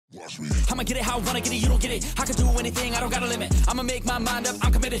I'ma get it how I wanna get it, you don't get it. I can do anything, I don't got a limit. I'ma make my mind up,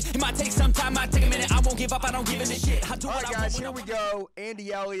 I'm committed. It might take some time, might take a minute. I won't give up, I don't give a shit. All right, guys, here we go.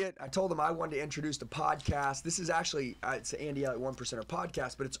 Andy Elliott. I told him I wanted to introduce the podcast. This is actually, it's the Andy Elliott 1%er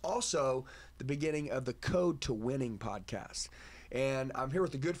podcast, but it's also the beginning of the Code to Winning podcast. And I'm here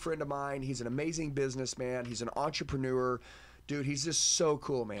with a good friend of mine. He's an amazing businessman. He's an entrepreneur. Dude, he's just so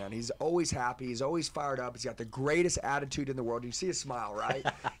cool, man. He's always happy. He's always fired up. He's got the greatest attitude in the world. You see his smile, right?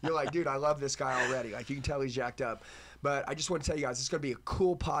 You're like, dude, I love this guy already. Like, you can tell he's jacked up. But I just want to tell you guys, it's going to be a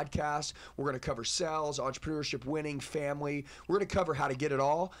cool podcast. We're going to cover sales, entrepreneurship, winning, family. We're going to cover how to get it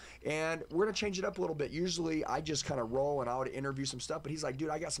all. And we're going to change it up a little bit. Usually, I just kind of roll and I would interview some stuff. But he's like, dude,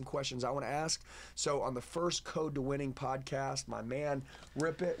 I got some questions I want to ask. So on the first Code to Winning podcast, my man,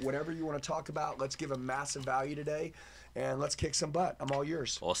 rip it. Whatever you want to talk about, let's give him massive value today. And let's kick some butt. I'm all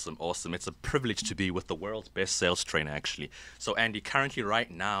yours. Awesome, awesome. It's a privilege to be with the world's best sales trainer, actually. So, Andy, currently right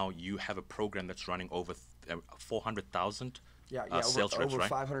now, you have a program that's running over 400,000 sales reps, over right?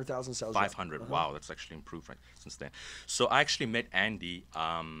 500,000 sales 500. reps. Wow, that's actually improved right since then. So I actually met Andy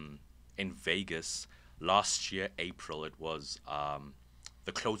in Vegas last year, April. It was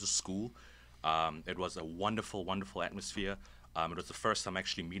the closer school. It was a wonderful, wonderful atmosphere. It was the first time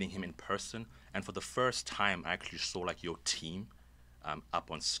actually meeting him in person. And for the first time, I actually saw like your team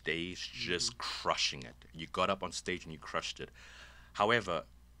up on stage just crushing it. You got up on stage and you crushed it. However,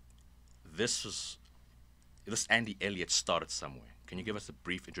 this Andy Elliott started somewhere. Can you give us a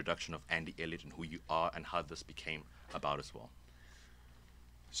brief introduction of Andy Elliott and who you are and how this became about as well?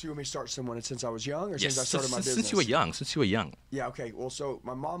 So you want me to start someone since I was young or since I started my business? Since you were young. Yeah, okay. Well, so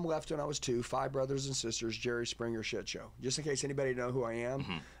my mom left when I was 2, 5 brothers and sisters, Jerry Springer shit show. Just in case anybody know who I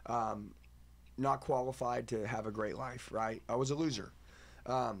am, not qualified to have a great life, right? I was a loser.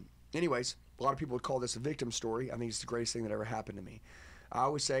 Anyways, a lot of people would call this a victim story. I think it's the greatest thing that ever happened to me. I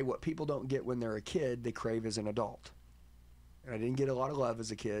always say what people don't get when they're a kid, they crave as an adult. And I didn't get a lot of love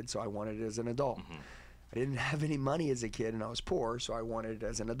as a kid, so I wanted it as an adult. I didn't have any money as a kid and I was poor, so I wanted it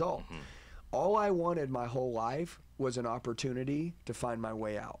as an adult. All I wanted my whole life was an opportunity to find my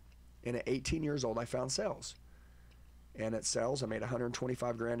way out. And at 18 years old, I found sales. And at sales, I made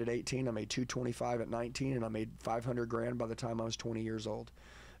 125 grand at 18, I made 225 at 19, and I made 500 grand by the time I was 20 years old.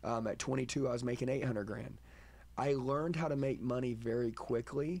 At 22, I was making 800 grand. I learned how to make money very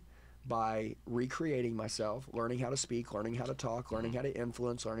quickly by recreating myself, learning how to speak, learning how to talk, learning how to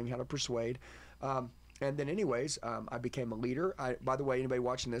influence, learning how to persuade. And then anyways, I became a leader. By the way, anybody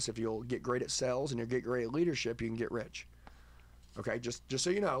watching this, if you'll get great at sales and you'll get great at leadership, you can get rich. Okay, just so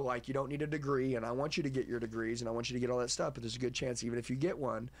you know, like you don't need a degree, and I want you to get your degrees and I want you to get all that stuff, but there's a good chance even if you get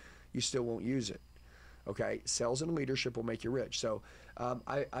one, you still won't use it. Okay, sales and leadership will make you rich. So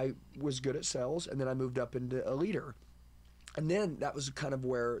I was good at sales, and then I moved up into a leader. And then that was kind of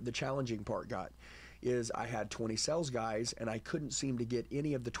where the challenging part got. Is I had 20 sales guys and I couldn't seem to get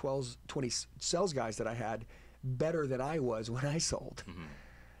any of the 20 sales guys that I had better than I was when I sold.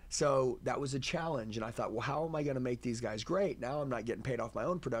 So that was a challenge, and I thought, well, how am I going to make these guys great? Now I'm not getting paid off my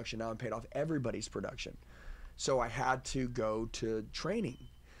own production, now I'm paid off everybody's production. So I had to go to training.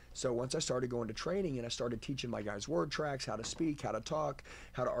 So once I started going to training and I started teaching my guys word tracks, how to speak, how to talk,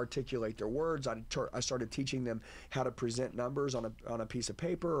 how to articulate their words, I started teaching them how to present numbers on a piece of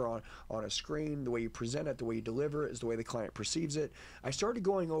paper or on a screen. The way you present it, the way you deliver it is the way the client perceives it. I started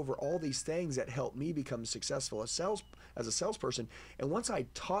going over all these things that helped me become successful as a salesperson. And once I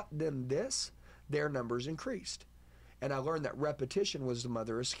taught them this, their numbers increased. And I learned that repetition was the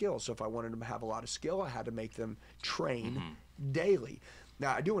mother of skill. So if I wanted them to have a lot of skill, I had to make them train daily.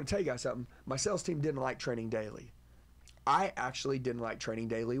 Now, I do want to tell you guys something. My sales team didn't like training daily. I actually didn't like training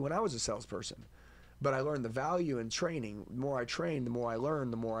daily when I was a salesperson. But I learned the value in training. The more I trained, the more I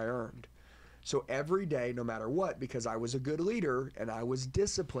learned, the more I earned. So every day, no matter what, because I was a good leader and I was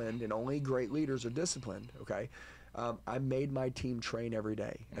disciplined, and only great leaders are disciplined, okay? I made my team train every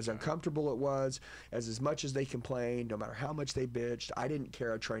day. As uncomfortable it was, as much as they complained, no matter how much they bitched, I didn't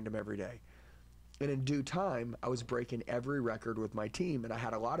care. I trained them every day. And in due time, I was breaking every record with my team, and I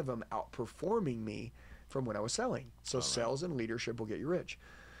had a lot of them outperforming me from when I was selling. So sales and leadership will get you rich.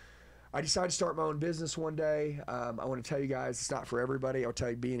 I decided to start my own business one day. I want to tell you guys, it's not for everybody. I'll tell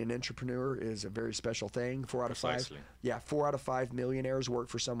you, being an entrepreneur is a very special thing. 4 out of 5. Yeah, 4 out of 5 millionaires work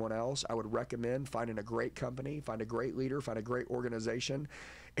for someone else. I would recommend finding a great company, find a great leader, find a great organization,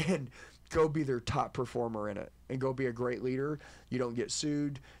 and go be their top performer in it. And go be a great leader. You don't get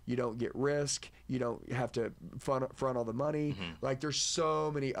sued. You don't get risk. You don't have to front all the money. Like, there's so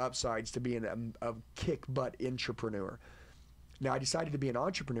many upsides to being a kick-butt entrepreneur. Now, I decided to be an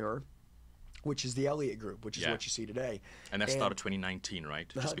entrepreneur. which is the Elliott Group, which is what you see today. And that started 2019, right?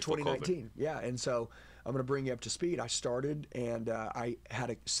 Just before 2019, COVID. yeah. And so I'm going to bring you up to speed. I started, and I had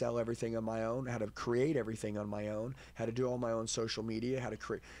to sell everything on my own, had to create everything on my own, had to do all my own social media, had to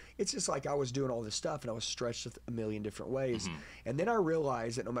create. It's just like I was doing all this stuff, and I was stretched a million different ways. And then I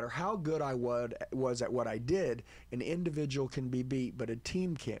realized that no matter how good I was at what I did, an individual can be beat, but a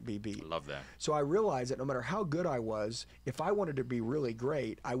team can't be beat. Love that. So I realized that no matter how good I was, if I wanted to be really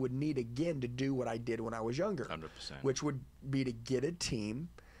great, I would need again to do what I did when I was younger. 100%. Which would be to get a team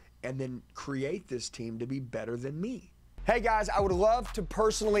and then create this team to be better than me. Hey guys, I would love to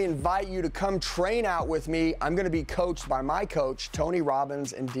personally invite you to come train out with me. I'm going to be coached by my coach, Tony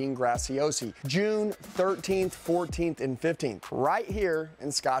Robbins and Dean Graciosi, June 13th, 14th, and 15th, right here in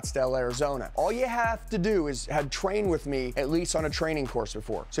Scottsdale, Arizona. All you have to do is have trained with me at least on a training course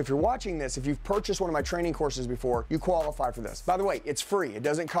before. So if you're watching this, if you've purchased one of my training courses before, you qualify for this. By the way, it's free. It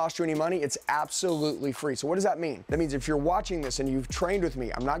doesn't cost you any money. It's absolutely free. So what does that mean? That means if you're watching this and you've trained with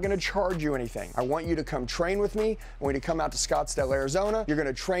me, I'm not going to charge you anything. I want you to come train with me. I want you to come out to Scottsdale, Arizona. You're going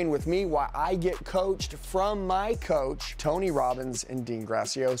to train with me while I get coached from my coach, Tony Robbins and Dean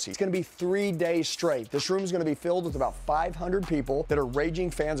Graciosi. It's going to be 3 days straight. This room is going to be filled with about 500 people that are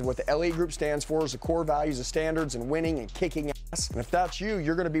raging fans of what the Elliott Group stands for, is the core values of standards and winning and kicking ass. And if that's you,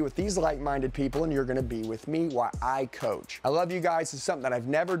 you're going to be with these like-minded people, and you're going to be with me while I coach. I love you guys. It's something that I've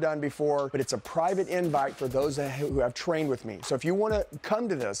never done before, but it's a private invite for those who have trained with me. So if you want to come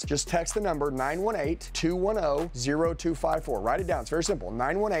to this, just text the number 918-210-0254. Write it down. It's very simple.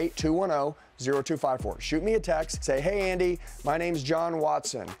 918-210-0254. Shoot me a text. Say, hey, Andy, my name's John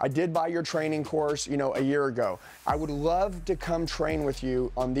Watson. I did buy your training course, a year ago. I would love to come train with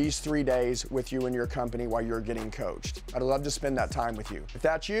you on these 3 days with you and your company while you're getting coached. I'd love to spend that time with you. If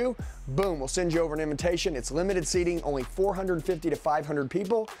that's you, boom, we'll send you over an invitation. It's limited seating, only 450 to 500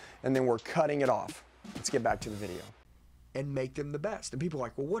 people, and then we're cutting it off. Let's get back to the video. And make them the best. And people are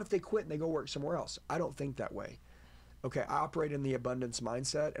like, well, what if they quit and they go work somewhere else? I don't think that way. Okay, I operate in the abundance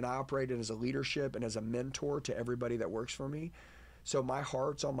mindset, and I operate as a leadership and as a mentor to everybody that works for me. So my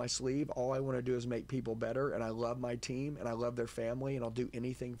heart's on my sleeve. All I want to do is make people better, and I love my team, and I love their family, and I'll do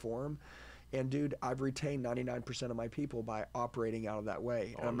anything for them. And dude, I've retained 99% of my people by operating out of that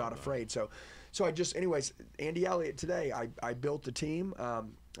way, and I'm not afraid. So I just, anyways, Andy Elliott today, I built the team.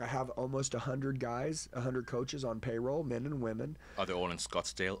 I have almost 100 guys, 100 coaches on payroll, men and women. Are they all in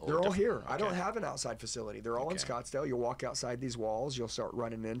Scottsdale? Or they're all here. Okay. I don't have an outside facility. They're all in Scottsdale. You'll walk outside these walls. You'll start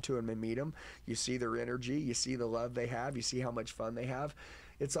running into them and meet them. You see their energy. You see the love they have. You see how much fun they have.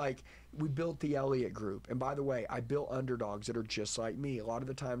 It's like we built the Elliott Group. And by the way, I built underdogs that are just like me. A lot of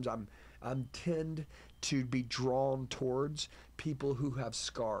the times I'm tend to be drawn towards people who have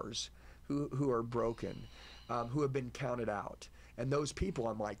scars, who are broken, who have been counted out. And those people,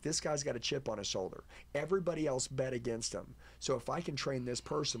 I'm like, this guy's got a chip on his shoulder. Everybody else bet against him. So if I can train this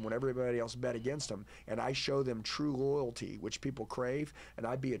person when everybody else bet against him, and I show them true loyalty, which people crave, and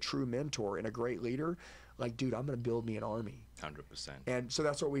I be a true mentor and a great leader, like, dude, I'm going to build me an army. 100%. And so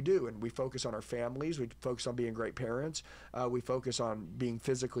that's what we do. And we focus on our families. We focus on being great parents. We focus on being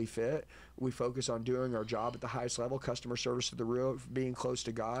physically fit. We focus on doing our job at the highest level, customer service to the real, being close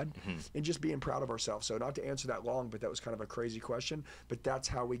to God, and just being proud of ourselves. So not to answer that long, but that was kind of a crazy question. But that's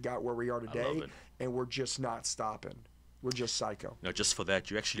how we got where we are today. And we're just not stopping. We're just psycho. No, just for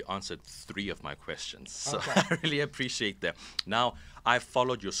that, you actually answered 3 of my questions. So I really appreciate that. Now, I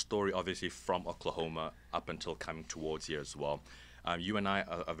followed your story, obviously, from Oklahoma up until coming towards here as well. You and I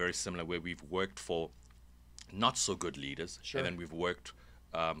are very similar, where we've worked for not so good leaders, and then we've worked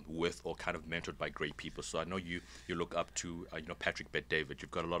with or kind of mentored by great people. So I know you look up to Patrick Bet-David.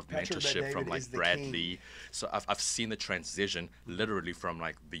 You've got a lot of mentorship from like Bradley. So I've seen the transition literally from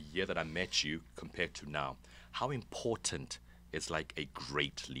like the year that I met you compared to now. How important is like a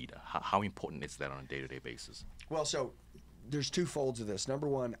great leader? How important is that on a day-to-day basis? Well, so there's 2 folds of this. Number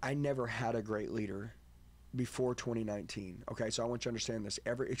one, I never had a great leader before 2019. Okay, so I want you to understand this.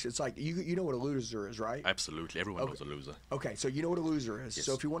 It's like you know what a loser is, right? Absolutely, everyone knows a loser. Okay, so you know what a loser is. Yes.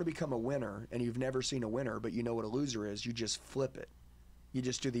 So if you want to become a winner and you've never seen a winner, but you know what a loser is, you just flip it. You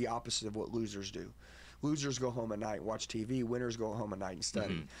just do the opposite of what losers do. Losers go home at night and watch TV. Winners go home at night and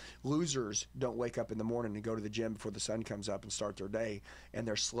study. Losers don't wake up in the morning and go to the gym before the sun comes up and start their day, and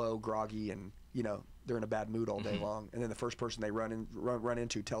they're slow, groggy, and they're in a bad mood all day long. And then the first person they run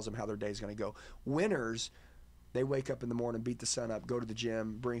into tells them how their day's going to go. Winners, they wake up in the morning, beat the sun up, go to the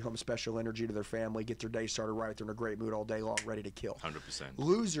gym, bring home special energy to their family, get their day started right. They're in a great mood all day long, ready to kill. 100%.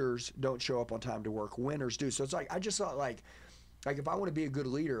 Losers don't show up on time to work. Winners do. So it's like I just thought like if I want to be a good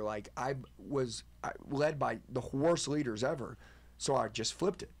leader, like I was led by the worst leaders ever, so I just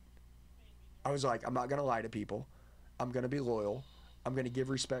flipped it. I was like, I'm not going to lie to people. I'm going to be loyal. I'm going to give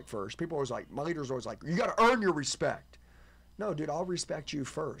respect first. People always like, my leader's always like, you got to earn your respect. No, dude, I'll respect you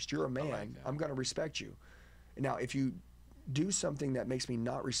first. You're a man. Like I'm going to respect you. Now, if you do something that makes me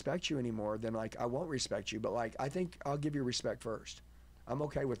not respect you anymore, then like I won't respect you. But like I think I'll give you respect first. I'm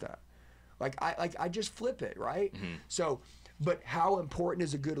okay with that. I just flip it, right? Mm-hmm. So, but how important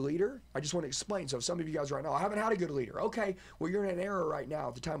is a good leader? I just want to explain. So some of you guys right now, I haven't had a good leader. Okay, well you're in an era right now.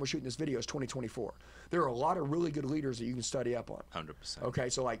 At the time we're shooting this video, it's 2024. There are a lot of really good leaders that you can study up on. 100%. Okay,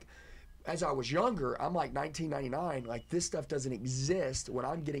 so like as I was younger, I'm like 1999, like this stuff doesn't exist when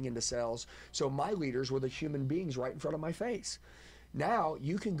I'm getting into sales. So my leaders were the human beings right in front of my face. Now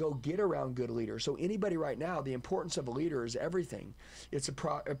you can go get around good leaders. So anybody right now, the importance of a leader is everything. It's a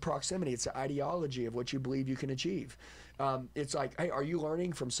proximity. It's an ideology of what you believe you can achieve. It's like, hey, are you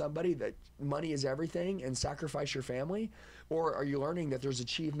learning from somebody that money is everything and sacrifice your family? Or are you learning that there's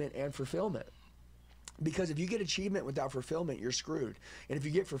achievement and fulfillment? Because if you get achievement without fulfillment, you're screwed. And if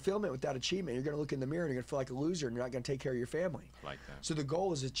you get fulfillment without achievement, you're going to look in the mirror and you're going to feel like a loser and you're not going to take care of your family. I like that. So the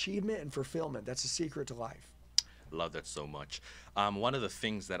goal is achievement and fulfillment. That's the secret to life. Love that so much. One of the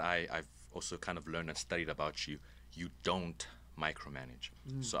things that I've also kind of learned and studied about you, you don't micromanage.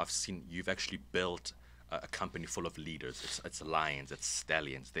 So I've seen you've actually built a company full of leaders. It's lions, it's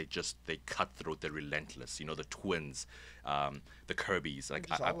stallions. They cutthroat, they're relentless. You know, the twins, the Kirbys. Like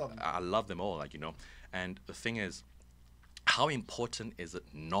I love them all. Like, you know. And the thing is, how important is it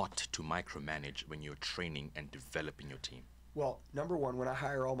not to micromanage when you're training and developing your team? Well, number one, when I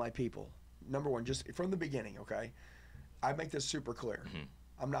hire all my people, number one, just from the beginning, okay, I make this super clear.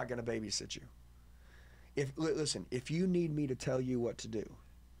 Mm-hmm. I'm not going to babysit you. Listen, if you need me to tell you what to do,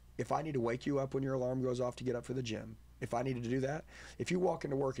 if I need to wake you up when your alarm goes off to get up for the gym, if I needed to do that, if you walk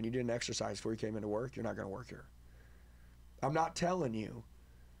into work and you didn't exercise before you came into work, you're not going to work here. I'm not telling you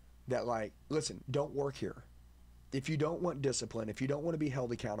that, like, listen, don't work here. If you don't want discipline, if you don't want to be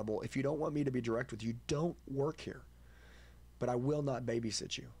held accountable, if you don't want me to be direct with you, don't work here. But I will not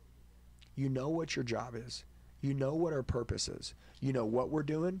babysit you. You know what your job is. You know what our purpose is. You know what we're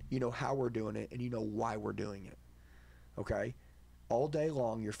doing, you know how we're doing it, and you know why we're doing it. Okay? All day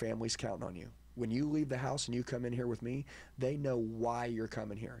long, your family's counting on you. When you leave the house and you come in here with me, they know why you're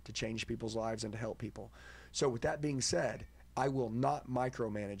coming here, to change people's lives and to help people. So with that being said, I will not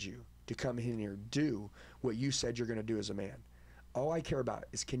micromanage you to come in here and do what you said you're going to do as a man. All I care about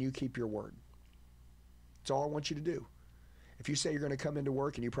is, can you keep your word? That's all I want you to do. If you say you're going to come into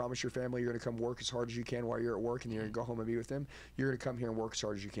work and you promise your family you're going to come work as hard as you can while you're at work and you're going to go home and be with them, you're going to come here and work as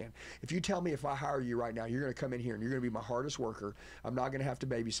hard as you can. If you tell me if I hire you right now, you're going to come in here and you're going to be my hardest worker, I'm not going to have to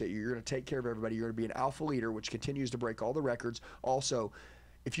babysit you, you're going to take care of everybody, you're going to be an alpha leader, which continues to break all the records. Also,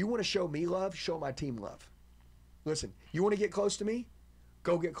 if you want to show me love, show my team love. Listen, you want to get close to me?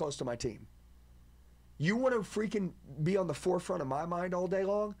 Go get close to my team. You want to freaking be on the forefront of my mind all day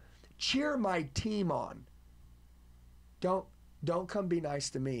long? Cheer my team on. Don't come be nice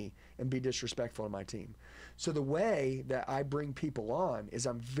to me and be disrespectful to my team. So the way that I bring people on is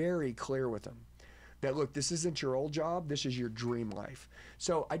I'm very clear with them that, look, this isn't your old job, this is your dream life.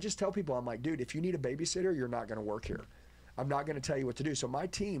 So I just tell people, I'm like, dude, if you need a babysitter, you're not going to work here. I'm not going to tell you what to do. So my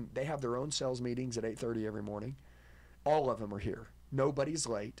team, they have their own sales meetings at 8:30 every morning. All of them are here. Nobody's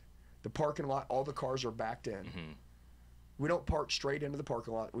late. The parking lot, all the cars are backed in. Mm-hmm. We don't park straight into the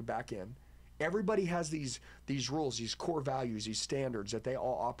parking lot, we back in. Everybody has these rules, these core values, these standards that they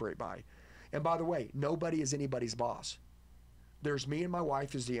all operate by. And by the way, nobody is anybody's boss. There's me and my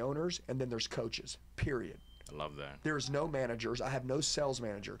wife as the owners, and then there's coaches, period. I love that. There's no managers. I have no sales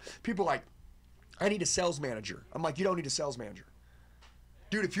manager. People are like, I need a sales manager. I'm like, you don't need a sales manager.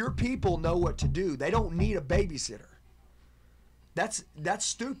 Dude, if your people know what to do, they don't need a babysitter. That's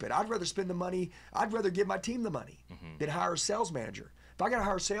stupid. I'd rather spend the money, I'd rather give my team the money than hire a sales manager. If I got to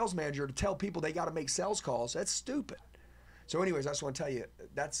hire a sales manager to tell people they got to make sales calls, that's stupid. So anyways, I just want to tell you,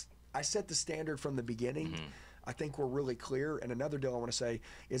 I set the standard from the beginning. I think we're really clear. And another deal I want to say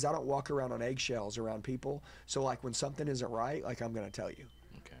is I don't walk around on eggshells around people. So like when something isn't right, like I'm going to tell you.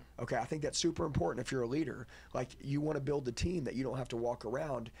 Okay, I think that's super important if you're a leader. Like you want to build a team that you don't have to walk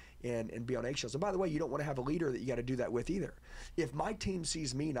around and be on eggshells. And by the way, you don't want to have a leader that you got to do that with either. If my team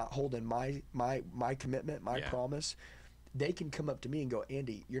sees me not holding my commitment, my promise, they can come up to me and go,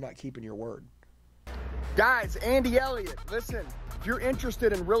 Andy, you're not keeping your word. Guys, Andy Elliott, listen, if you're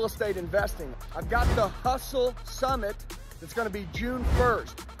interested in real estate investing, I've got the Hustle Summit that's going to be June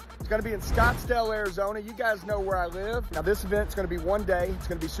 1st. It's going to be in Scottsdale, Arizona. You guys know where I live. Now, this event's going to be one day. It's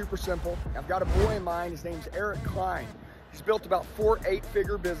going to be super simple. I've got a boy in mind. His name's Eric Klein. He's built about 4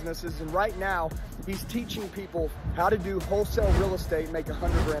 8-figure businesses, and right now he's teaching people how to do wholesale real estate and make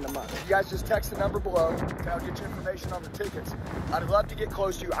 $100 a month. You guys just text the number below, and I'll get you information on the tickets. I'd love to get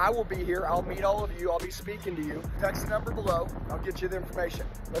close to you. I will be here. I'll meet all of you. I'll be speaking to you. Text the number below. I'll get you the information.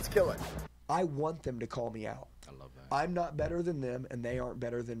 Let's kill it. I want them to call me out. I love that. I'm not better than them, and they aren't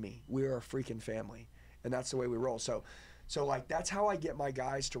better than me. We are a freaking family, and that's the way we roll. So like, that's how I get my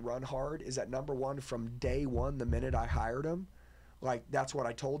guys to run hard, is that number one, from day one, the minute I hired them, like, that's what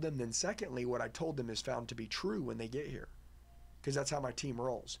I told them. Then secondly, what I told them is found to be true when they get here, because that's how my team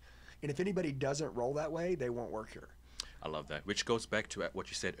rolls. And if anybody doesn't roll that way, they won't work here. I love that, which goes back to what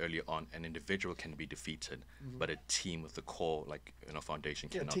you said earlier on. An individual can be defeated, but a team with the core, like, foundation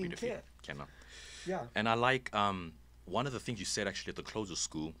cannot be defeated. Cannot. Yeah. And I like one of the things you said actually at the closer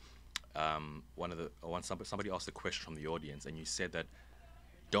school. Somebody asked a question from the audience, and you said that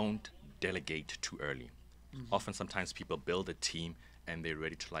don't delegate too early. Often, sometimes people build a team and they're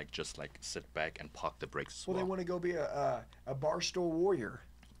ready to just sit back and park the brakes. Well, they want to go be a barstool warrior.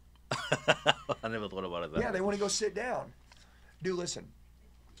 I never thought about it that way. Yeah, they want to go sit down. Dude, listen,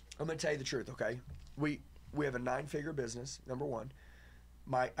 I'm going to tell you the truth, okay? We have a 9-figure business, number one.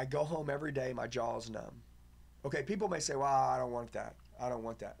 I go home every day, my jaw is numb. Okay, people may say, well, I don't want that. I don't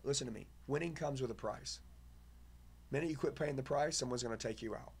want that. Listen to me. Winning comes with a price. The minute you quit paying the price, someone's going to take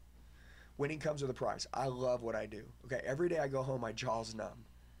you out. Winning comes with a price. I love what I do. Okay, every day I go home, my jaw's numb.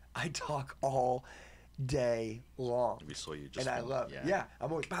 I talk all day long. We saw you just. And I love, yeah. I'm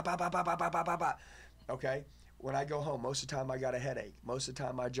always ba ba ba ba ba ba ba ba ba. Okay, when I go home, most of the time I got a headache. Most of the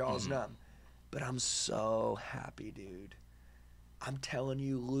time my jaw's numb. But I'm so happy, dude. I'm telling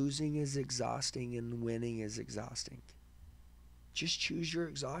you, losing is exhausting and winning is exhausting. Just choose your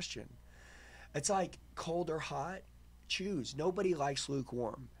exhaustion. It's like cold or hot, choose. Nobody likes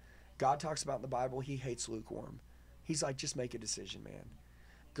lukewarm. God talks about in the Bible, he hates lukewarm. He's like, just make a decision, man.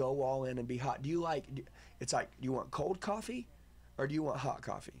 Go all in and be hot. It's like, do you want cold coffee or do you want hot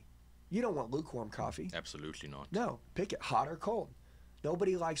coffee? You don't want lukewarm coffee. Absolutely not. No, pick it, hot or cold.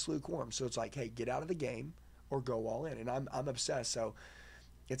 Nobody likes lukewarm. So it's like, hey, get out of the game or go all in. And I'm obsessed. So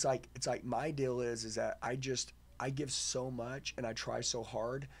it's like my deal is that I give so much and I try so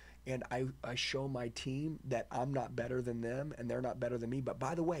hard, and I show my team that I'm not better than them and they're not better than me. But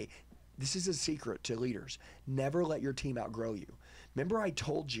by the way, this is a secret to leaders. Never let your team outgrow you. Remember I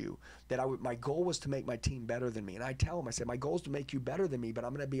told you that my goal was to make my team better than me. And I tell them, I said, my goal is to make you better than me, but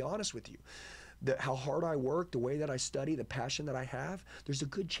I'm going to be honest with you. How hard I work, the way that I study, the passion that I have, there's a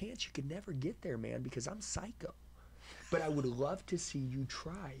good chance you could never get there, man, because I'm psycho. But I would love to see you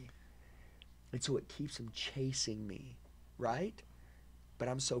try. And so it keeps them chasing me, right? But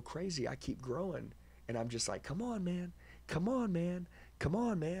I'm so crazy, I keep growing. And I'm just like, come on, man. Come on, man. Come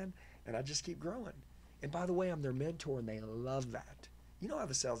on, man. And I just keep growing. And by the way, I'm their mentor, and they love that. You know how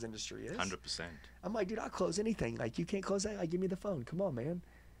the sales industry is. 100%. I'm like, dude, I'll close anything. Like, you can't close that? Like, give me the phone. Come on, man.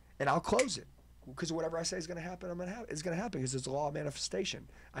 And I'll close it. Because whatever I say is going to happen, it's going to happen because it's a law of manifestation.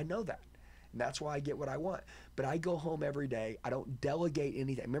 I know that. And that's why I get what I want. But I go home every day. I don't delegate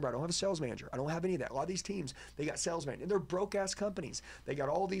anything. Remember, I don't have a sales manager. I don't have any of that. A lot of these teams, they got sales managers. And they're broke-ass companies. They got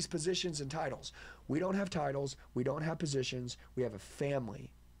all these positions and titles. We don't have titles. We don't have positions. We have a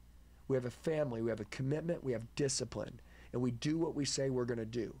family. We have a family. We have a commitment. We have discipline. And we do what we say we're going to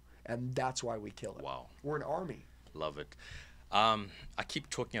do. And that's why we kill it. Wow. We're an army. Love it. I keep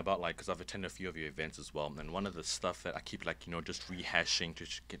talking about, because I've attended a few of your events as well, and one of the stuff that I keep just rehashing to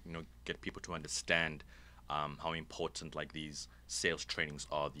get people to understand how important these sales trainings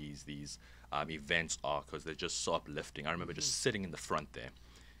are, these events are, because they're just so uplifting. I remember just sitting in the front there,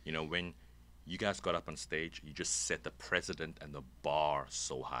 when you guys got up on stage, you just set the precedent and the bar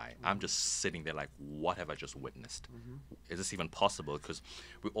so high. I'm just sitting there like, what have I just witnessed? Is this even possible? Because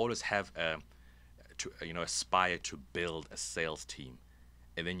we always have aspire to build a sales team,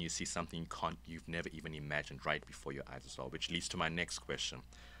 and then you see something you've never even imagined right before your eyes as well, which leads to my next question.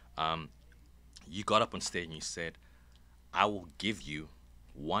 You got up on stage and you said, I will give you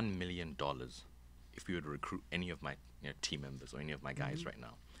 $1 million if you were to recruit any of my team members or any of my guys right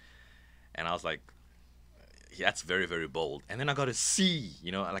now. And I was like, yeah, that's very, very bold. And then I got to see,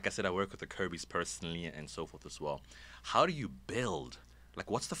 like I said, I work with the Kirbys personally and so forth as well. How do you build?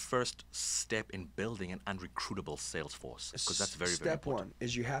 What's the first step in building an unrecruitable sales force? Because that's very, very important. Step one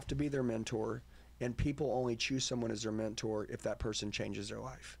is you have to be their mentor, and people only choose someone as their mentor if that person changes their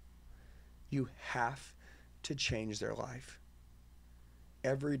life. You have to change their life.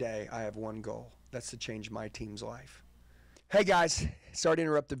 Every day I have one goal. That's to change my team's life. Hey guys, sorry to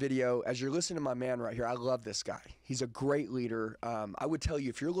interrupt the video. As you're listening to my man right here, I love this guy. He's a great leader. I would tell you,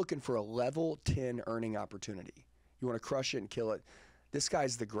 if you're looking for a level 10 earning opportunity, You want to crush it and kill it. This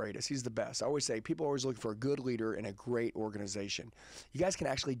guy's the greatest. He's the best. I always say people are always looking for a good leader in a great organization. You guys can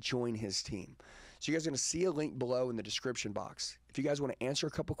actually join his team. So you guys are going to see a link below in the description box. If you guys want to answer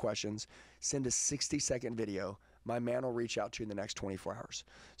a couple questions, send a 60-second video. My man will reach out to you in the next 24 hours.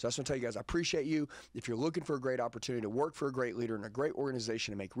 So I just want to tell you guys, I appreciate you. If you're looking for a great opportunity to work for a great leader in a great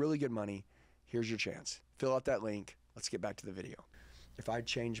organization and make really good money, here's your chance. Fill out that link. Let's get back to the video. If I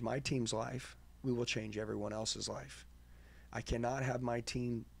change my team's life, we will change everyone else's life. I cannot have my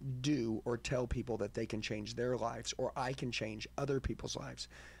team do or tell people that they can change their lives, or I can change other people's lives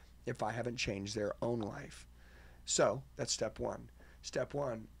if I haven't changed their own life. So that's step one. Step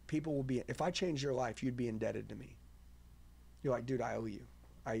one, people will be, if I change your life, you'd be indebted to me. You're like, dude, I owe you.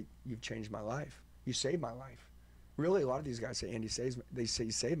 You've changed my life. You saved my life. Really, a lot of these guys say, Andy they say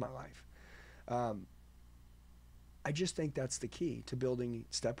you saved my life. I just think that's the key to building,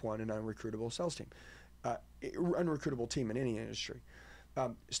 step one, an unrecruitable sales team. Unrecruitable team in any industry.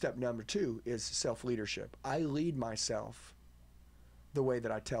 Step number two is self-leadership. I lead myself the way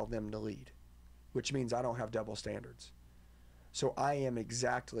that I tell them to lead, which means I don't have double standards. So I am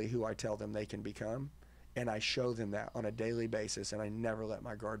exactly who I tell them they can become, and I show them that on a daily basis, and I never let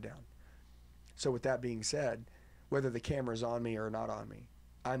my guard down. So with that being said, whether the camera's on me or not on me,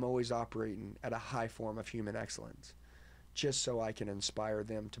 I'm always operating at a high form of human excellence, just so I can inspire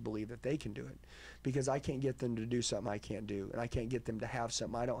them to believe that they can do it. Because I can't get them to do something I can't do, and I can't get them to have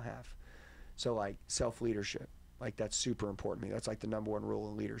something I don't have. So like self-leadership, like that's super important to me. That's like the number one rule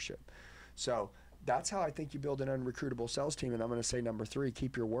in leadership. So that's how I think you build an unrecruitable sales team. And I'm going to say number three,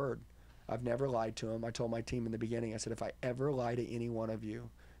 keep your word. I've never lied to them. I told my team in the beginning, I said, if I ever lie to any one of you,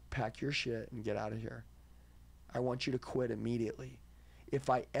 pack your shit and get out of here. I want you to quit immediately. If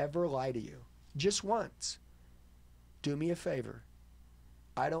I ever lie to you, just once, do me a favor.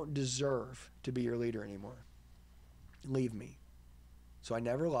 I don't deserve to be your leader anymore. Leave me. So I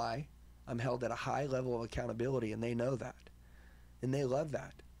never lie. I'm held at a high level of accountability, and they know that. And they love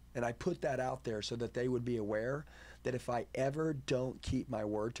that. And I put that out there so that they would be aware that if I ever don't keep my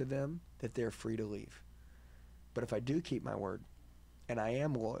word to them, that they're free to leave. But if I do keep my word, and I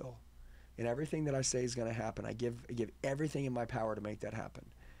am loyal, and everything that I say is going to happen, I give everything in my power to make that happen.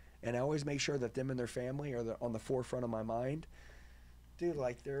 And I always make sure that them and their family are on the forefront of my mind. Dude,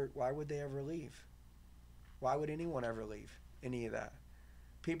 like, why would they ever leave? Why would anyone ever leave any of that?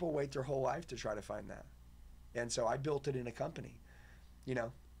 People wait their whole life to try to find that. And so I built it in a company, you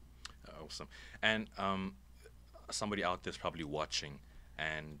know. Awesome. And somebody out there's probably watching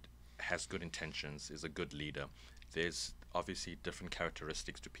and has good intentions, is a good leader. There's obviously different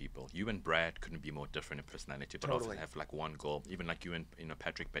characteristics to people. You and Brad couldn't be more different in personality, but Totally. often have like one goal. Even like you and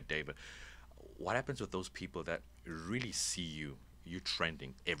Patrick, Bet David. What happens with those people that really see you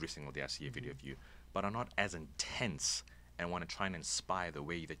trending every single day? I see a video of you, but are not as intense and want to try and inspire the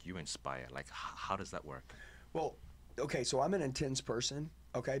way that you inspire. Like, how does that work? Well, okay, so I'm an intense person,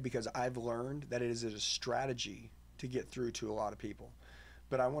 okay, because I've learned that it is a strategy to get through to a lot of people.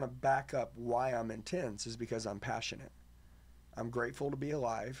 But I want to back up why I'm intense is because I'm passionate. I'm grateful to be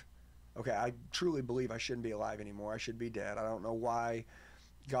alive. Okay, I truly believe I shouldn't be alive anymore. I should be dead. I don't know why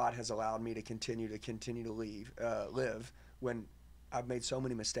God has allowed me to continue to live when I've made so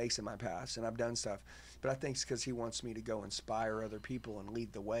many mistakes in my past and I've done stuff. But I think it's because he wants me to go inspire other people and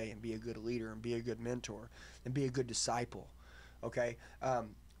lead the way and be a good leader and be a good mentor and be a good disciple. Okay?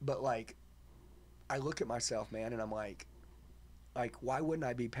 But like, I look at myself, man, and I'm like, why wouldn't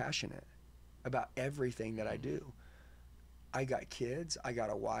I be passionate about everything that I do? I got kids. I got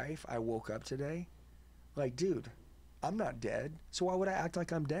a wife. I woke up today. Like, dude, I'm not dead. So why would I act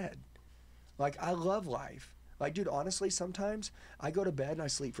like I'm dead? Like, I love life. Like, dude, honestly, sometimes I go to bed and I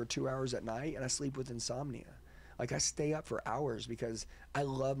sleep for 2 hours at night and I sleep with insomnia. Like, I stay up for hours because I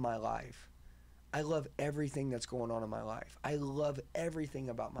love my life. I love everything that's going on in my life. I love everything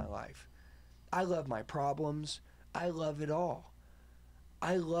about my life. I love my problems. I love it all.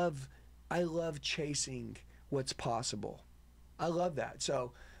 I love chasing what's possible. I love that.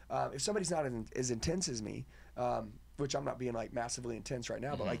 So if somebody's not as intense as me, which I'm not being like massively intense right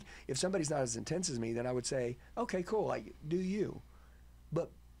now, but like if somebody's not as intense as me, then I would say, okay, cool, like do you,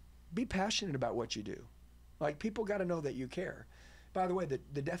 but be passionate about what you do. Like people got to know that you care. By the way,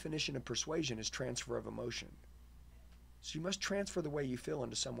 the definition of persuasion is transfer of emotion. So you must transfer the way you feel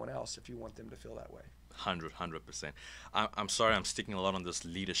into someone else if you want them to feel that way. 100%. I'm sorry I'm sticking a lot on this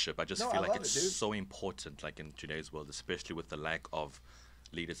leadership. I just feel like it's so important, like in today's world, especially with the lack of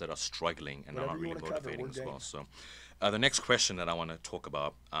leaders that are struggling and are not really motivating as well. So the next question that I want to talk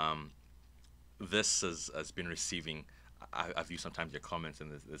about, this has been receiving I view sometimes your comments,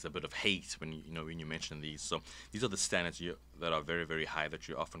 and there's a bit of hate when when you mention these. So these are the standards that are very, very high that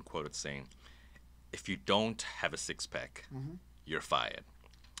you're often quoted saying, if you don't have a six pack, you're fired.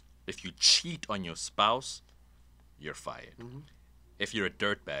 If you cheat on your spouse, you're fired. If you're a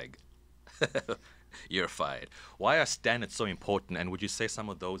dirtbag, you're fired. Why are standards so important? And would you say some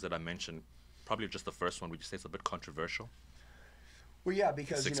of those that I mentioned, probably just the first one, would you say it's a bit controversial? Well, yeah,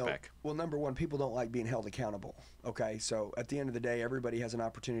 because, Six-pack. well, number one, people don't like being held accountable, okay? So at the end of the day, everybody has an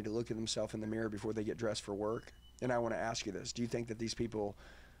opportunity to look at themselves in the mirror before they get dressed for work. And I want to ask you this. Do you think that these people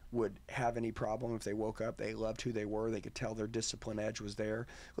would have any problem if they woke up, they loved who they were, they could tell their discipline edge was there?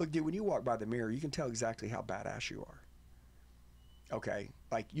 Look, dude, when you walk by the mirror, you can tell exactly how badass you are, okay?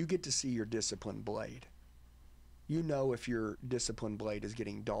 Like, you get to see your discipline blade. You know if your discipline blade is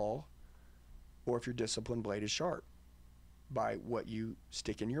getting dull or if your discipline blade is sharp, by what you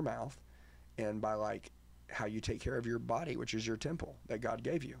stick in your mouth and by like how you take care of your body, which is your temple that God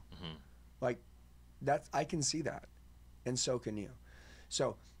gave you. Like that's, I can see that, and so can you.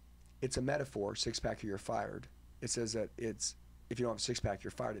 So it's a metaphor, six pack or you're fired. It says that it's, if you don't have a six pack,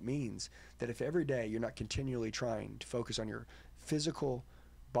 you're fired. It means that if every day you're not continually trying to focus on your physical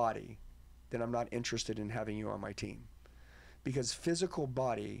body, then I'm not interested in having you on my team, because physical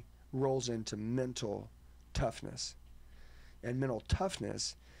body rolls into mental toughness. And mental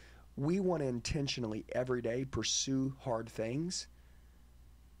toughness, we want to intentionally every day pursue hard things,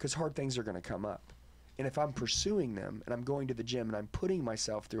 because hard things are going to come up. And if I'm pursuing them and I'm going to the gym and I'm putting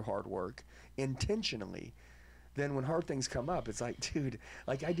myself through hard work intentionally, then when hard things come up, it's like, dude,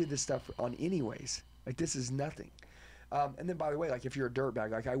 like I do this stuff on anyways. Like this is nothing. And then by the way, like if you're a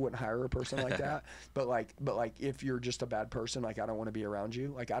dirtbag, like I wouldn't hire a person like that. But like if you're just a bad person, like I don't want to be around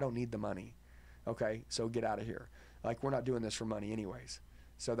you. Like I don't need the money. Okay, so get out of here. Like we're not doing this for money anyways.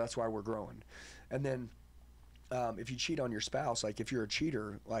 So that's why we're growing. And then if you cheat on your spouse, like if you're a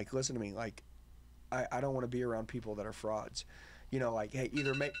cheater, like listen to me, like I don't want to be around people that are frauds. You know, like hey,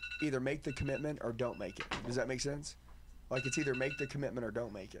 either make the commitment or don't make it. Does that make sense? Like it's either make the commitment or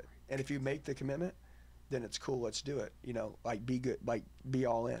don't make it. And if you make the commitment, then it's cool, let's do it. You know, like be good, like be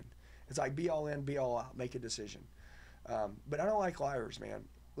all in. It's like be all in, be all out, make a decision. But I don't like liars, man.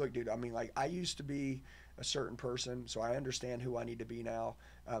 Look, dude, I mean, like I used to be a certain person, so I understand who I need to be now.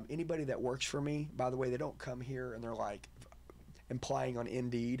 Anybody that works for me, by the way, they don't come here and they're like implying on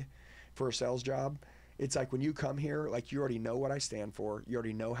Indeed for a sales job. It's like when you come here, like you already know what I stand for. You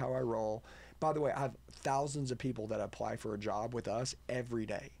already know how I roll. By the way, I have thousands of people that apply for a job with us every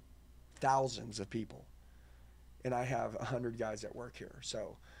day. Thousands of people. And I have 100 guys that work here.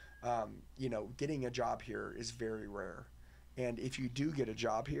 So, you know, getting a job here is very rare. And if you do get a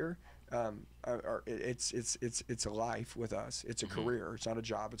job here, it's a life with us. It's a career. It's not a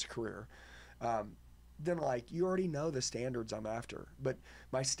job. It's a career. Then like you already know the standards I'm after. But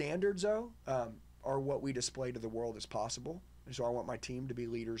my standards though are what we display to the world as possible. And so I want my team to be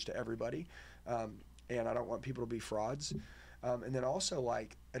leaders to everybody, and I don't want people to be frauds. And then also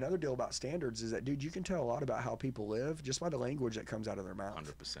like another deal about standards is that, dude, you can tell a lot about how people live just by the language that comes out of their mouth.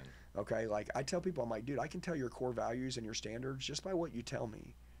 100%. Okay, like I tell people, I'm like, dude, I can tell your core values and your standards just by what you tell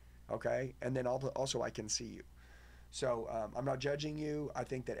me. Okay, and then also I can see you. So I'm not judging you. I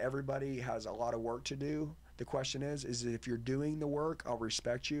think that everybody has a lot of work to do. The question is if you're doing the work, I'll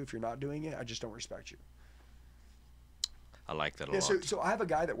respect you. If you're not doing it, I just don't respect you. I like that a lot. So I have a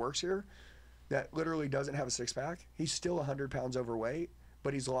guy that works here that literally doesn't have a six-pack. He's still 100 pounds overweight,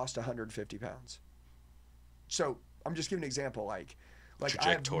 but he's lost 150 pounds. So I'm just giving an example. Like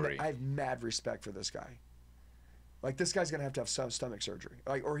trajectory. I have mad respect for this guy. Like this guy's gonna have to have some stomach surgery,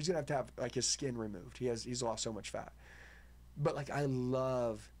 like, or he's gonna have to have like his skin removed. He's lost so much fat. But like I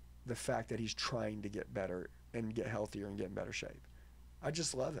love the fact that he's trying to get better and get healthier and get in better shape. I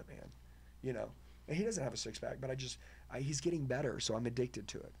just love it, man. You know, and he doesn't have a six-pack, but he's getting better, so I'm addicted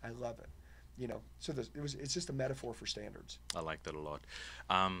to it. I love it. You know, so it's just a metaphor for standards. I like that a lot.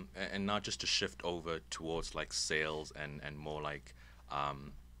 And not just to shift over towards like sales and more like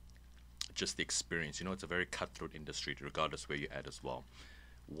just the experience. You know, it's a very cutthroat industry regardless where you're at as well.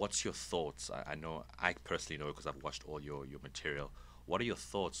 What's your thoughts? I know, I personally know because I've watched all your material. What are your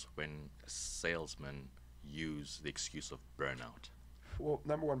thoughts when salesmen use the excuse of burnout? Well,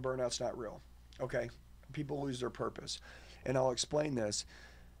 number one, burnout's not real. Okay? People lose their purpose. And I'll explain this.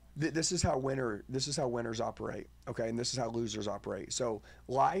 This is how winners operate, okay? And this is how losers operate. So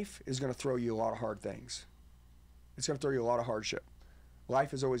life is going to throw you a lot of hard things. It's going to throw you a lot of hardship.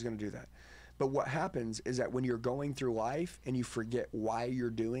 Life is always going to do that. But what happens is that when you're going through life and you forget why you're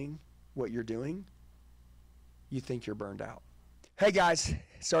doing what you're doing, you think you're burned out. Hey guys,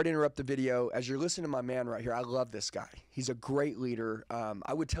 sorry to interrupt the video. As you're listening to my man right here, I love this guy. He's a great leader.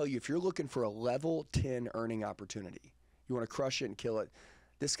 I would tell you, if you're looking for a level 10 earning opportunity, you want to crush it and kill it,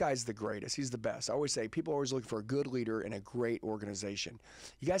 this guy's the greatest. He's the best. I always say people are always looking for a good leader in a great organization.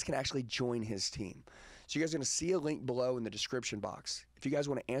 You guys can actually join his team. So you guys are going to see a link below in the description box. If you guys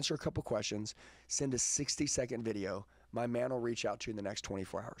want to answer a couple questions, send a 60-second video. My man will reach out to you in the next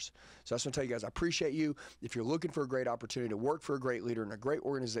 24 hours. So I just want to tell you guys, I appreciate you. If you're looking for a great opportunity to work for a great leader in a great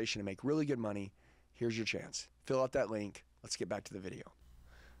organization to make really good money, here's your chance. Fill out that link. Let's get back to the video.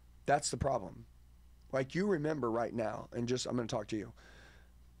 That's the problem. Like, you remember right now, and just, I'm going to talk to you.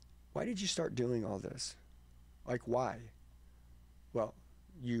 Why did you start doing all this? Like, why? Well,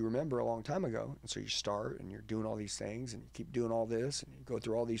 you remember a long time ago, and so you start, and you're doing all these things, and you keep doing all this, and you go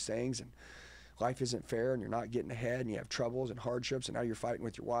through all these things, and life isn't fair, and you're not getting ahead, and you have troubles and hardships, and now you're fighting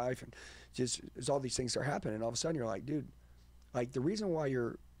with your wife, and just, there's all these things that are happening, and all of a sudden you're like, dude, like, the reason why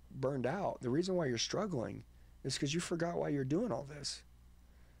you're burned out, the reason why you're struggling is because you forgot why you're doing all this.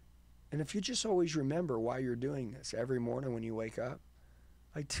 And if you just always remember why you're doing this every morning when you wake up,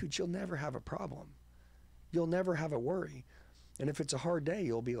 like, dude, you'll never have a problem. You'll never have a worry. And if it's a hard day,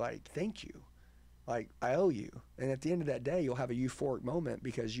 you'll be like, thank you. Like, I owe you. And at the end of that day, you'll have a euphoric moment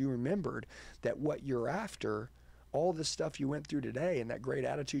because you remembered that what you're after, all the stuff you went through today and that great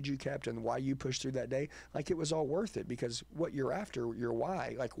attitude you kept and why you pushed through that day, like, it was all worth it, because what you're after, your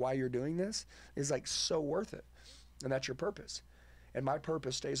why, like why you're doing this, is like so worth it. And that's your purpose. And my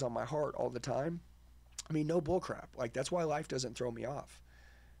purpose stays on my heart all the time. I mean, no bullcrap. Like, that's why life doesn't throw me off,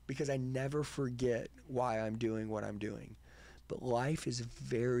 because I never forget why I'm doing what I'm doing. But life is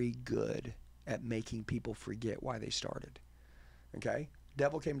very good at making people forget why they started. Okay?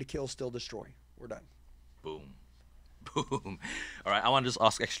 Devil came to kill, steal, destroy. We're done. Boom. Boom. All right, I want to just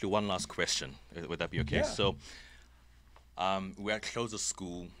ask actually one last question. Would that be okay? Yeah. So, we're at close of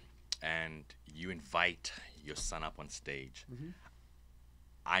school, and you invite your son up on stage. Mm-hmm.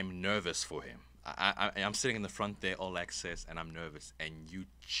 I'm nervous for him. I'm sitting in the front there, all access, and I'm nervous. And you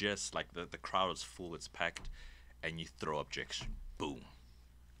just, like, the crowd is full, it's packed, and you throw objection. Boom.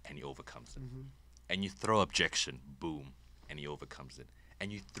 And he overcomes it. Mm-hmm. And you throw objection. Boom. And he overcomes it.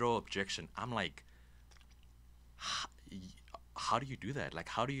 And you throw objection. I'm like, how do you do that? Like,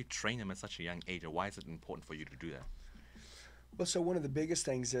 how do you train them at such a young age? And why is it important for you to do that? Well, so one of the biggest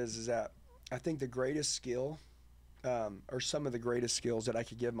things is that I think the greatest skill, or some of the greatest skills that I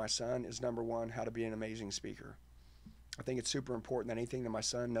could give my son, is, number one, how to be an amazing speaker. I think it's super important that anything that my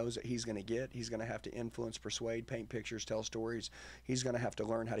son knows that he's going to get, he's going to have to influence, persuade, paint pictures, tell stories. He's going to have to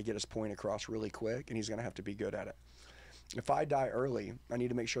learn how to get his point across really quick, and he's going to have to be good at it. If I die early, I need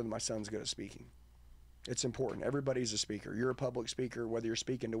to make sure that my son's good at speaking. It's important. Everybody's a speaker. You're a public speaker. Whether you're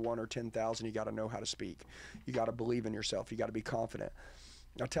speaking to 1 or 10,000, you got to know how to speak. You got to believe in yourself. You got to be confident.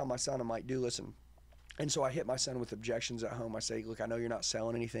 I tell my son, I'm like, dude, listen. And so I hit my son with objections at home. I say, look, I know you're not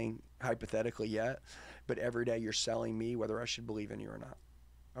selling anything hypothetically yet, but every day you're selling me whether I should believe in you or not.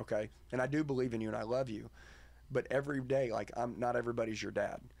 Okay? And I do believe in you and I love you, but every day, like, not everybody's your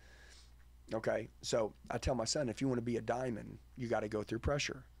dad. Okay? So I tell my son, if you want to be a diamond, you got to go through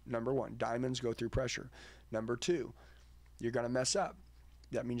pressure. Number one, diamonds go through pressure. Number two, you're going to mess up.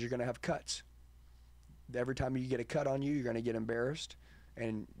 That means you're going to have cuts. Every time you get a cut on you, you're going to get embarrassed,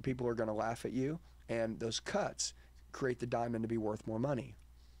 and people are going to laugh at you. And those cuts create the diamond to be worth more money.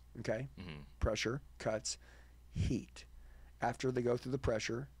 Okay? Mm-hmm. Pressure, cuts, heat. After they go through the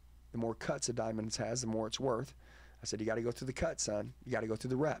pressure, the more cuts a diamond has, the more it's worth. I said, you got to go through the cut, son. You got to go through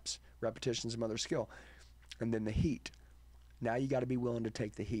the reps. Repetition's a mother skill. And then the heat. Now you got to be willing to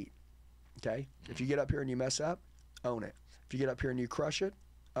take the heat. Okay? Mm-hmm. If you get up here and you mess up, own it. If you get up here and you crush it,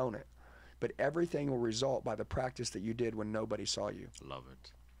 own it. But everything will result by the practice that you did when nobody saw you. Love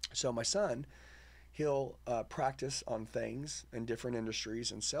it. So my son, he'll practice on things in different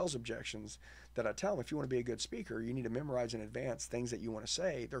industries and sales objections that I tell him, if you want to be a good speaker, you need to memorize in advance things that you want to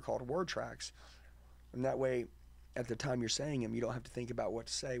say. They're called word tracks. And that way, at the time you're saying them, you don't have to think about what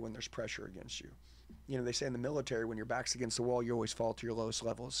to say when there's pressure against you. You know, they say in the military, when your back's against the wall, you always fall to your lowest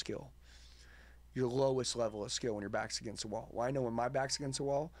level of skill. Your lowest level of skill when your back's against the wall. Well, I know when my back's against the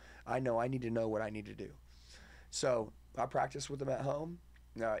wall, I know I need to know what I need to do. So I practice with them at home.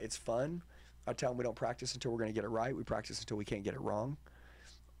 It's fun. I tell them we don't practice until we're going to get it right. We practice until we can't get it wrong.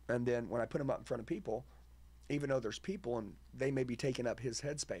 And then when I put them up in front of people, even though there's people and they may be taking up his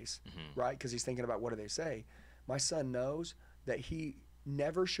headspace, mm-hmm. right? Because he's thinking about what do they say. My son knows that he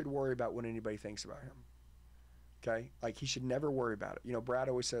never should worry about what anybody thinks about him. Okay? Like, he should never worry about it. You know, Brad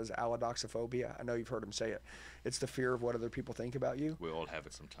always says allodoxophobia. I know you've heard him say it. It's the fear of what other people think about you. We all have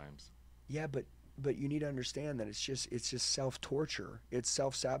it sometimes. Yeah, but but you need to understand that it's just self-torture. It's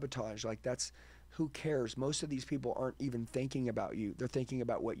self-sabotage. Like, that's, who cares? Most of these people aren't even thinking about you. They're thinking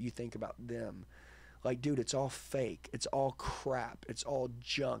about what you think about them. Like, dude, it's all fake. It's all crap. It's all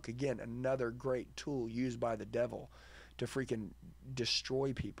junk. Again, another great tool used by the devil to freaking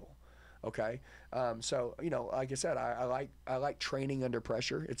destroy people. Okay, so, you know, like I said, I like training under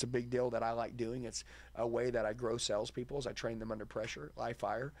pressure. It's a big deal that I like doing. It's a way that I grow salespeople, is I train them under pressure, live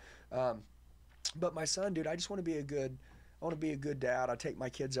fire. But my son, dude, I just want to be a good dad. I take my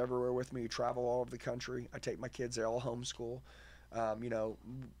kids everywhere with me. We travel all over the country. I take my kids, they all homeschool. You know,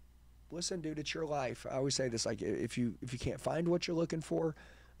 listen, dude, it's your life. I always say this, like, if you can't find what you're looking for,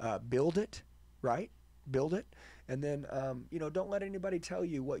 build it, right? Build it. And then, you know, don't let anybody tell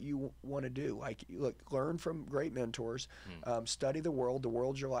you what you want to do. Like, look, learn from great mentors. Study the world. The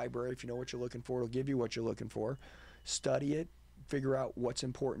world's your library. If you know what you're looking for, it'll give you what you're looking for. Study it. Figure out what's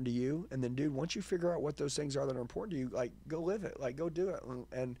important to you. And then, dude, once you figure out what those things are that are important to you, like, go live it. Like, go do it.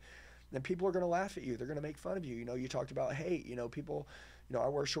 And then people are going to laugh at you. They're going to make fun of you. You know, you talked about hate. You know, people, you know, I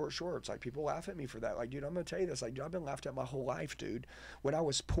wear short shorts. Like, people laugh at me for that. Like, dude, I'm going to tell you this. Like, dude, I've been laughed at my whole life, dude. When I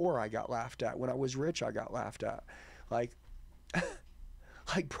was poor, I got laughed at. When I was rich, I got laughed at. Like,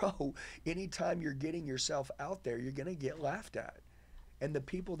 like, bro, anytime you're getting yourself out there, you're going to get laughed at. And the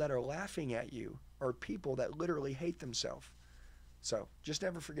people that are laughing at you are people that literally hate themselves. So just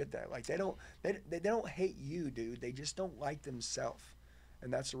never forget that. Like, they don't hate you, dude. They just don't like themselves.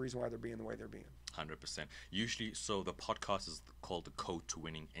 And that's the reason why they're being the way they're being. 100%. Usually, so the podcast is called The Code to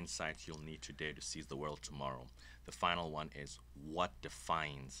Winning: Insights You'll Need Today to Seize the World Tomorrow. The final one is, what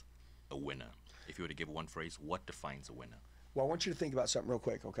defines a winner? If you were to give one phrase, what defines a winner? Well, I want you to think about something real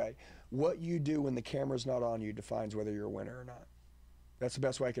quick, okay? What you do when the camera's not on you defines whether you're a winner or not. That's the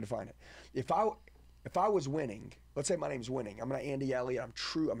best way I can define it. If I was winning, let's say my name's Winning. I'm an Andy Elliott.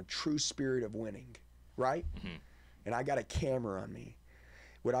 I'm a true spirit of winning, right? Mm-hmm. And I got a camera on me.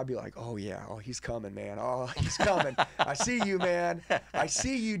 Would I be like, oh yeah, oh, he's coming, man. Oh, he's coming. I see you, man. I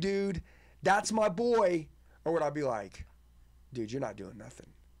see you, dude. That's my boy. Or would I be like, dude, you're not doing nothing.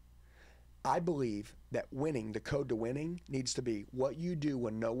 I believe that winning, the code to winning, needs to be what you do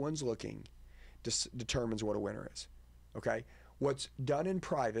when no one's looking determines what a winner is, okay? What's done in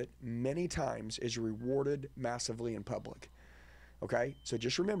private many times is rewarded massively in public, okay? So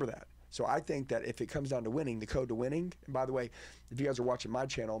just remember that. So I think that if it comes down to winning, the code to winning, and by the way, if you guys are watching my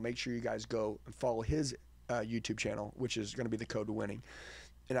channel, make sure you guys go and follow his YouTube channel, which is going to be the code to winning.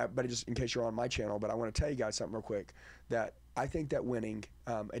 But just in case you're on my channel, but I want to tell you guys something real quick, that I think that winning,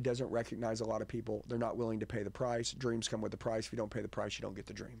 it doesn't recognize a lot of people. They're not willing to pay the price. Dreams come with the price. If you don't pay the price, you don't get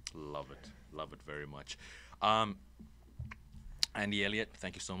the dream. Love it. Love it very much. Andy Elliott,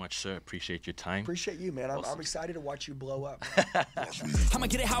 thank you so much, sir. Appreciate your time. Appreciate you, man. I'm excited to watch you blow up. I'ma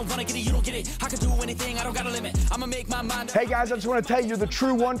get it how I wanna get it, you don't get it. I can do anything, I don't got a limit. I'ma make my mind. Hey guys, I just want to tell you, you're the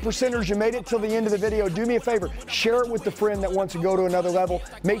true 1%ers. You made it till the end of the video. Do me a favor, share it with the friend that wants to go to another level.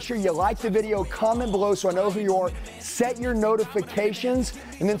 Make sure you like the video, comment below so I know who you are. Set your notifications,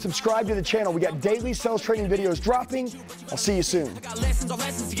 and then subscribe to the channel. We got daily sales training videos dropping. I'll see you soon. I got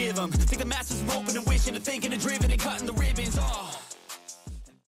lessons to give them. Think the masters are open and wishing and thinking and driven and cutting the ribbons.